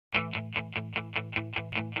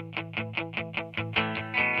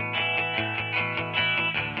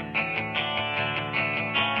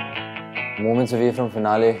Moments away from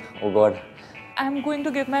finale, oh god. I'm going to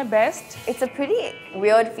give my best. It's a pretty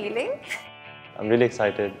weird feeling. I'm really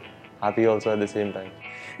excited, happy also at the same time.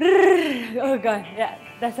 Oh god, yeah,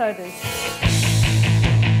 that's how it is.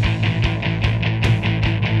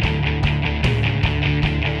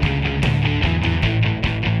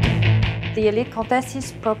 The Elite Contest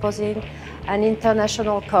is proposing an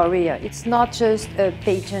international career. It's not just a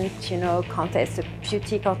pageant, contest, a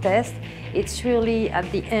beauty contest. It's really, at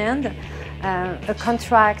the end, a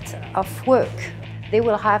contract of work. They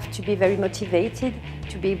will have to be very motivated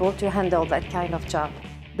to be able to handle that kind of job.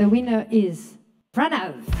 The winner is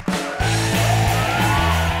Pranav.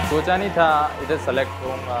 सोचा नहीं था इधर select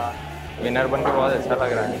होऊंगा winner बन के बहुत अच्छा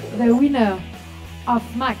लग रहा है The winner of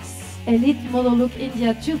Max Elite Model Look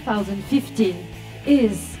India 2015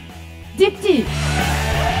 is Dipti.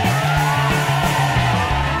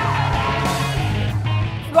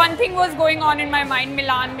 One thing was going on in my mind,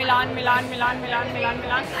 Milan, and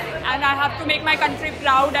I have to make my country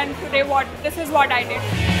proud, and today this is what I did.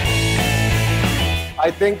 I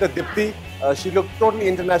think that Dipti, she looked totally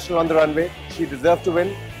international on the runway. She deserved to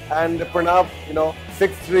win. And Pranav,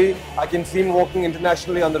 6'3", I can see him walking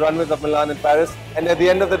internationally on the runways of Milan and Paris. And at the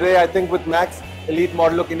end of the day, I think with Max Elite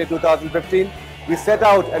Model Look India 2015, we set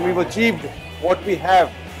out and we've achieved what we have,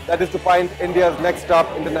 that is to find India's next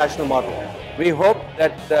top international model. We hope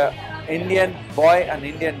that the Indian boy and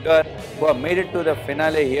Indian girl who have made it to the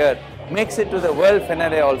finale here makes it to the world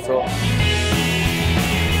finale also.